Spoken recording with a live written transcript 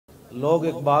लोग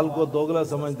इकबाल को दोगला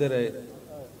समझते रहे।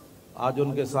 आज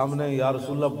उनके सामने या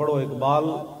रसूलल्लाह पढ़ो, इकबाल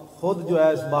खुद जो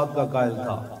है इस बात का कायल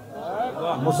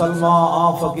था। मुसलमान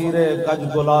आ फकीरे कज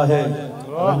गुलाहे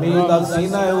उम्मीद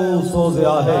सीना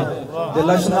सोज़िया है,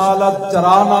 दिलश नालत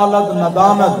चरा नालत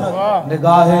नदानत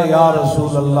निगाहे या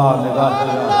रसूल अल्लाह निगाहे।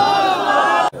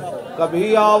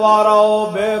 कभी आवारा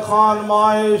बेखान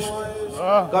माइश,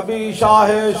 कभी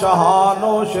शाहे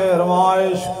शहानो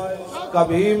शेरवाइश,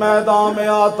 कभी मैदान में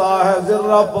आता है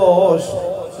जिर्रा पोश,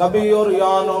 कभी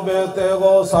उरियानो बेते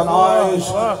गो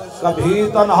सनाइश, कभी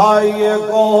तन्हाई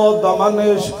को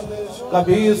दमनिश,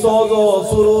 कभी सोजो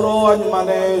सुरूरो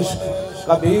अंजमनिश,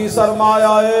 कभी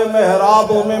सरमाया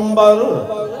मेहराब मिंबर,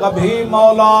 कभी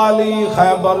मौला अली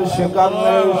खैबर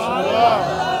शिकनिश।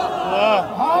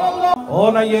 हो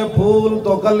न ये फूल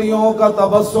तो कलियों का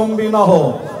तबस्सुम भी न हो,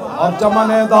 और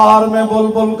चमनेदार में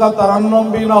बुलबुल का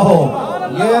तरन्नुम भी न हो।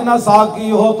 ये न साकी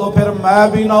हो तो फिर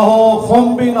मैं भी न हो,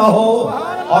 खुम भी न हो,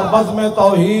 और बज़्म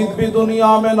तौहीद भी दुनिया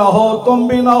में न हो, तुम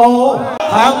भी न हो।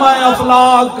 खैमा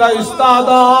अफलाक का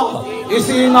इस्तादा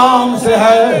इसी नाम से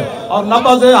है, और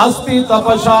नबज़ हस्ती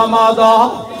तपशामादा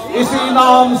इसी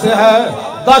नाम से है।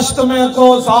 दश्त में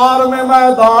कोसार में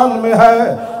मैदान में है,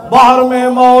 बाहर में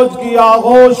मौज की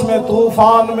आगोश में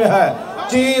तूफान में है,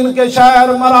 चीन के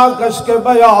शहर मराकश के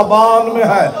बयाबान में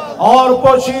है, और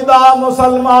पोशीदा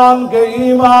मुसलमान के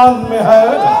ईमान में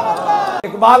है।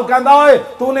 इकबाल कहता है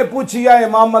तूने पूछी है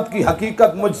इमामत की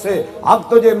हकीकत मुझसे, हक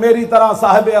तुझे मेरी तरह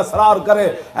साहिब असरार करे।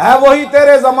 है वही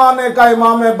तेरे जमाने का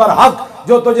इमाम बरहक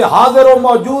जो तुझे हाजिर व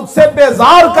मौजूद से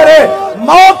बेजार करे,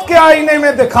 मौत के आईने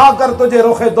में दिखाकर तुझे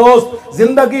रुखे दोस्त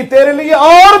जिंदगी तेरे लिए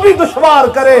और भी दुश्वार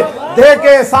करे। दे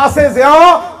के सासे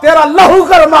ज़िया तेरा लहू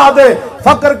गरमा दे,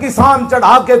 फकर की सान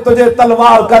चढ़ा के तुझे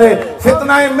तलवार करे।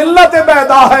 फितना मिल्लत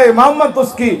बैदा है इमामत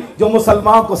उसकी जो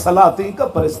मुसलमान को सलाती का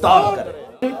परिस्तार करे।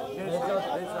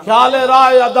 ख्याल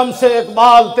राय अदम से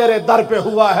इकबाल तेरे दर पे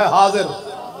हुआ है हाजिर।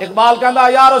 इकबाल कहता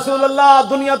या रसूल अल्लाह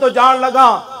दुनिया तो जान लगा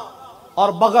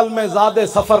और बगल में ज़्यादा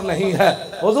सफर नहीं है।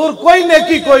 हुजूर कोई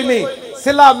नेकी कोई नहीं,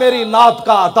 सिला मेरी नात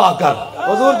का अता कर।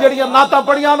 हुजूर जड़ियां नाता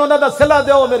पढ़ियां उन्होंने दा सिला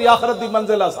दो, मेरी आखिरत दी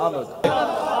मंजिल आसान हो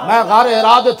जाए। मैं गारे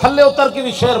हिरा दे थल्ले उतर के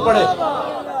भी शेर पढ़े।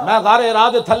 मैं गारे हिरा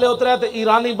दे थल्ले उतरिया ते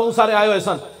ईरानी बहुत सारे आए हुए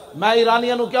सन। मैं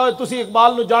ईरानिया नु क्या तुसी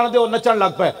इकबाल नु जान दो, नचन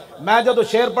लग पे। मैं जो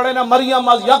शेर पढ़े ना, मरियम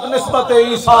अज यक निस्बत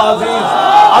ईसा अजीज,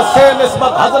 असे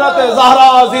निस्बत हजरत ज़हरा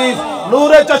अजीज,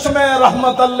 नूरे चश्मे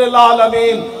रहमत लिल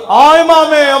आलमीन,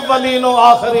 इमाम अव्वलीन व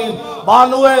आखिरीन,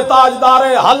 बानुए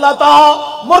ताजदारे हल्लता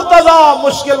मुर्तजा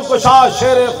मुश्किल कुशा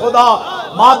शेर खुदा,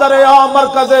 मादर आ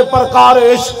मरकज़े परकार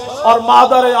इश्क और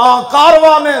मादर आ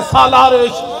कारवाने सालार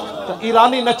इश्क। तो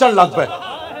ईरानी नचन लग पे।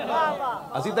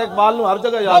 असी तो इकबाल नु हर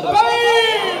जगह याद रखते।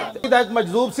 एक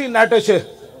मजजूब सी नेट च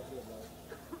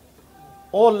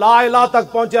ओ ला इला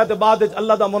तक पहुंचा ते बाद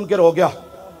अल्लाह दा मुनकर हो गया।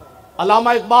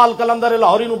 अल्लामा इकबाल कलंदर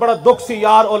लाहौरी नु बड़ा दुख सी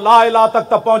यार, ओ ला इला तक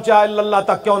तो पहुंचा अल्लाह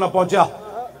तक क्यों ना पहुंचा।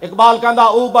 इकबाल कहंदा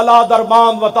ऊ बला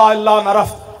दरबान वता इल्ला नरफ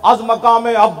अज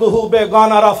मकामे अब्दुहु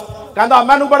बेगाना रफ। कहंदा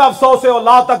मैनू बड़ा अफसोस है ओ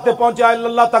ला तक ते पहुंचा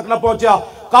अल्लाह तक ना पहुंचा।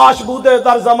 काश बूदे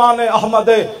दर जमाने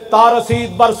अहमदे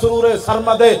तारसीद बर सुरूरे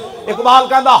सरमदे। इकबाल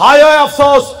कहंदा हाय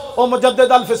अफसोस ओ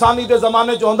मुजद्दिद अल फिसानी दे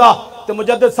जमाने च होंदा ते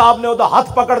मुजद्दिद साहब ने ओदा हाथ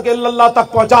पकड़ के अल्लाह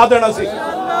तक पहुंचा देना सी।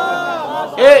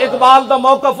 ए इकबाल दा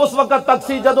मौकफ उस वक्त तक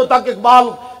सी जदों तक इकबाल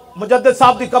मुजद्दिद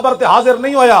साहब दी कब्र ते हाजिर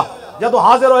नहीं होया। जदों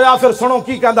हाजिर होया फिर सुनो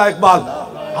की कहंदा इकबाल।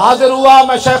 हाजिर हुआ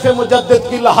मैं शेख मुजद्दिद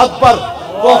की लहद पर,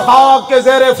 वो खाक के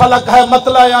ज़ेरे फलक है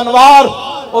मतला अनवार,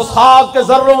 उस खाक के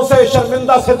जर्रों से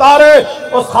शर्मिंदा सितारे,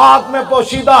 उस खाक में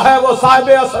पोशीदा है वो साहिब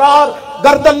असरार।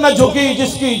 गर्दन न झुकी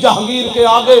जिसकी जहांगीर के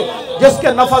आगे,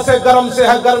 जिसके नफस गर्म से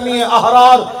है गर्मी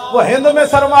अहरार। वो हिंद में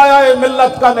सरमाया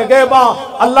मिल्लत का निगेबा,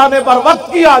 अल्लाह ने बर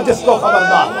वक्त किया जिसको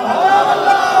खबरदार।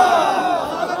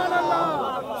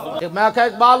 मैं कहा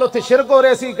इकबाल उथे शिरक हो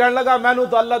रही सी, कहने लगा मैनू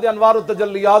तो अल्लाह दे अनवार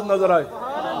तजल्लियात नजर आए।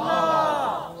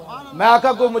 मैं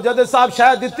आखा कोई मुजद्दिद साहब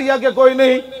शायद दिती है कि कोई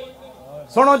नहीं।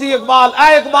 सुनो जी इकबाल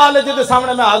ए इकबाल है जिहदे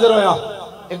सामने मैं हाजिर होया।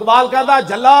 इकबाल कहता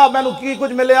जला मैनू की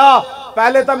कुछ मिलया।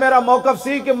 पहले तो मेरा मौकफ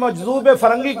सी कि मजजूब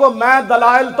फरंगी को मैं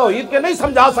दलाइल तौहीद के नहीं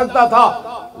समझा सकता था,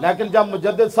 लेकिन जब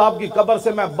मुजद्दिद साहब की कब्र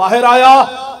से मैं बाहर आया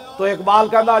तो इकबाल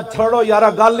कहता छोड़ो यारा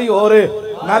गल ही हो रहे।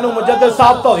 मैनू मुजद्दिद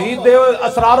साहब तौहीद दे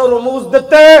असरार और रमूज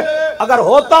दिते। अगर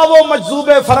होता वो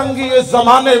मजजूब फरंगी इस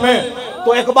जमाने में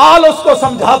तो इकबाल उसको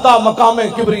समझाता मकामे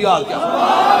किबरिया क्या।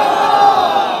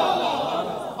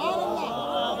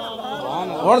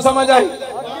 कौन समझ आई।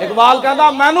 इकबाल कहता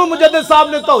मैनू मुजद्दिद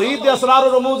साहब ने तौहीद दे असरार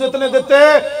और रमूज इतने दिते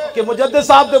कि मुजद्दिद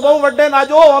साहब दे बहुत वड्डे ना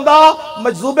जो होंदा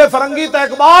मजजूब फरंगी तो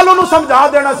इकबाल उन्होंने समझा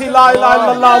देना सी ला इलाहा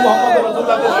इल्लल्लाह मुहम्मद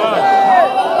रसूलुल्लाह।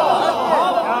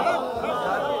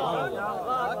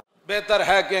 बेहतर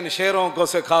है कि इन शेरों को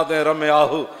सिखा दें रमे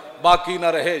आहू, बाकी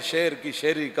न रहे शेर की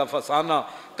शेरी का फसाना।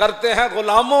 करते हैं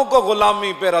गुलामों को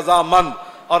गुलामी पे रजामंद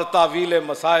और तावील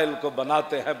मसाइल को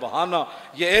बनाते हैं बहाना।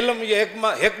 ये इल्म, ये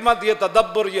हिकमत, ये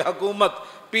तदब्बर, ये हुकूमत,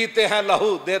 पीते हैं लहू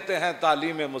देते हैं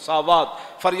तालीम मुसावात।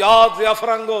 फरियाद से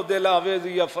अफरंगो दिल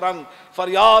आवेजी अफरंग,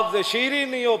 फरियाद से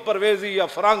शीरीनी ओ परवेजी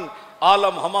अफरंग,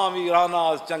 आलम हमामी राना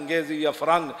आज चंगेजी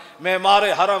अफरंग,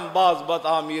 मेमारे हरम बाज बत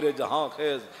आमीर जहां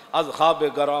खेज अज खाब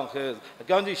गरां खेज।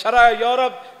 क्यों जी शरा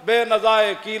यूरोप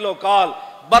बेनजाए कीलो काल,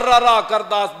 बर्रा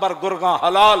करदास बर गुरगा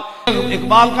हलाल।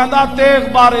 इकबाल कहता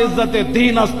तेग बार इज्जत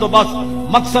दीन अस तो बस,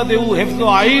 मकसद ऊ हिफ्ज़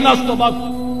आईन अस तो बस।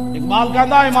 इकबाल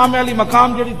कहता इमाम अली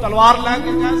मकाम जी तलवार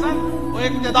लैके गए सन, वो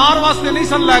इक़्तिदार वास्ते नहीं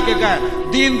सन लैके गए,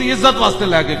 दीन दी इज्जत वास्ते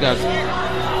लैके गए सन।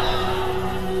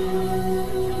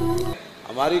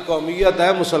 हमारी कौमियत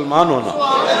है मुसलमान होना।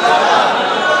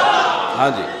 हाँ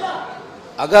जी,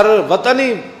 अगर वतनी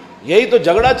यही तो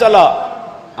झगड़ा चला,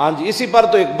 हाँ जी, इसी पर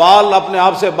तो इकबाल अपने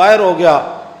आप से बाहर हो गया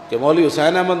कि मौलवी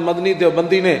हुसैन अहमद मदनी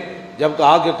देवबंदी ने जब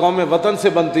कहा कि कौमें वतन से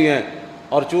बनती हैं,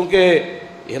 और चूंकि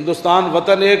हिंदुस्तान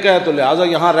वतन एक है तो लिहाजा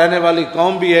यहाँ रहने वाली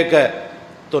कौम भी एक है,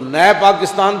 तो नए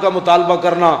पाकिस्तान का मुतालबा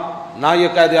करना ना ये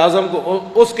कायद आज़म को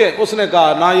उसने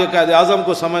कहा, ना ये कायद आज़म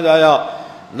को समझ आया,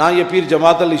 ना ये पीर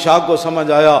जमात अली शाह को समझ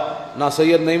आया, ना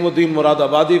सैयद नईमुद्दीन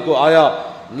मुरादाबादी को आया,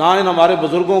 ना इन हमारे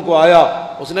बुजुर्गों को आया।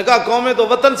 उसने कहा कौमें तो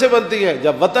वतन से बनती हैं,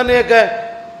 जब वतन एक है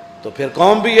तो फिर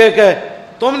कौम भी एक है।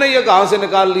 तुमने ये कहाँ से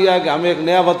निकाल लिया है कि हम एक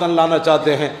नया वतन लाना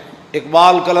चाहते हैं।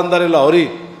 इकबाल कलंदर लाहौरी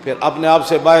फिर अपने आप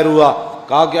से बाहर हुआ,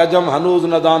 कहा कि अजम हनूज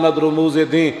नदानत रमूज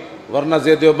दी वरना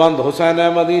देवबंद हुसैन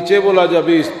अहमद चे बोला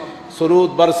जबीस सरूद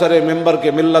बरसरे मिंबर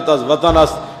के मिल्लत अज वतन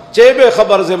अस, चेबे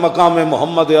खबर से मकाम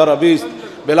मोहम्मद और अबीस,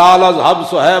 बिलाल अज हब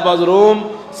सुहैब अज रूम,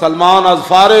 सलमान अज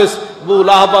फारिस, बू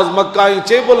लाहब अज मक्का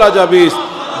चे बोला जबीस,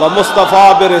 व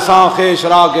मुस्तफ़ा बेरसा खेश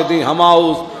रा के दी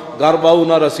हमाउस गरबाऊ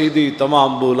न रसीदी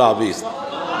तमाम बूला बीस।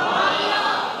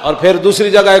 और फिर दूसरी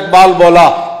जगह इकबाल बोला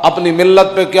अपनी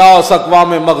मिल्लत पे क्या सकवा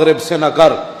में मगरिब से न कर,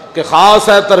 कि खास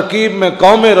है तरकीब में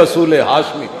कौम रसूल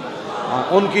हाशमी।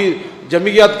 उनकी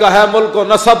जमीयत का है मुल्क व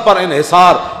नसब पर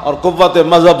इन्हिसार, और कुव्वत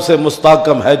मजहब से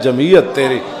मुस्तहकम है जमीयत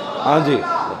तेरी। हाँ जी,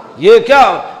 ये क्या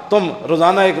तुम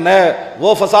रोजाना एक नए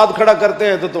वो फसाद खड़ा करते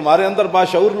हैं, तो तुम्हारे अंदर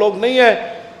बाशऊर लोग नहीं है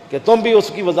कि तुम भी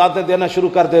उसकी वजाहतें देना शुरू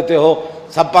कर देते हो।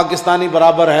 सब पाकिस्तानी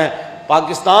बराबर हैं,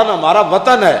 पाकिस्तान हमारा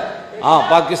वतन है, हाँ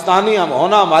पाकिस्तानी हम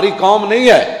होना हमारी कौम नहीं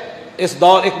है। इस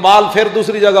दौर इकबाल फिर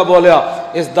दूसरी जगह बोला,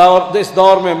 इस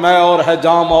दौर में मैं और है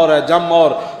जाम और है जम,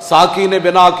 और साकी ने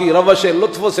बिना की रवश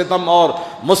लुत्फ सितम, और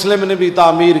मुस्लिम ने भी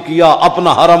तामीर किया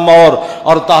अपना हरम,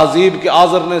 और तहजीब के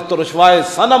आज़र ने तो रुशवाए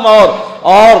सनम,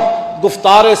 और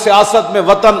गुफ्तार सियासत में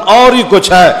वतन और ही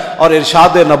कुछ है, और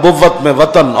इरशाद नबुव्वत में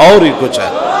वतन और ही कुछ है।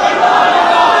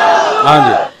 हाँ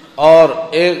जी, और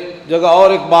एक जगह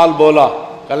और इकबाल बोला,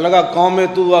 कहने लगा कौमे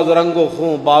तू अज रंगो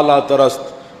खूं बाला तरस्त,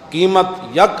 कीमत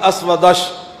यक असवदश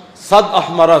सद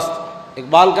अहमरस्त।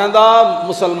 इकबाल कहता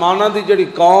मुसलमाना दी जड़ी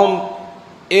कौम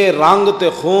ए रंग ते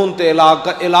खून ते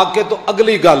इलाके तो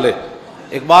अगली गल है।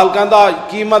 इकबाल कहता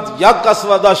कीमत यक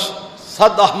असवदश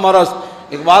सद अहमरस्त।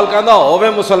 इकबाल कहता होवे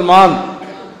मुसलमान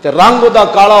ते रंग उदा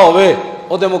काला होवे,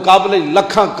 उहदे मुकाबले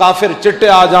लखां काफिर चिट्टे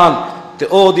आ जान ते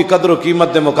ओदी कदर कीमत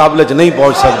दे मुकाबले च नहीं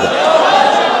पहुंच सकते।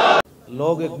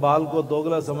 लोग इकबाल को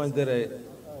दोगला समझते रहे,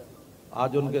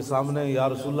 आज उनके सामने या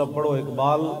रसूलल्लाह पढ़ो,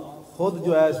 इकबाल खुद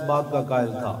जो है इस बात का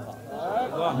कायल था।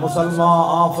 मुसलमान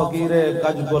आ फकीरे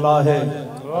कज गुलाहे,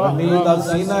 रमीद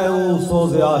सीना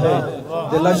सोज़िया है,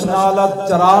 दिलश नालत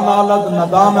चरा नालत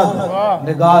नदानत,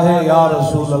 निगाहे या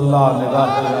रसूल अल्लाह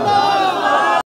निगाहे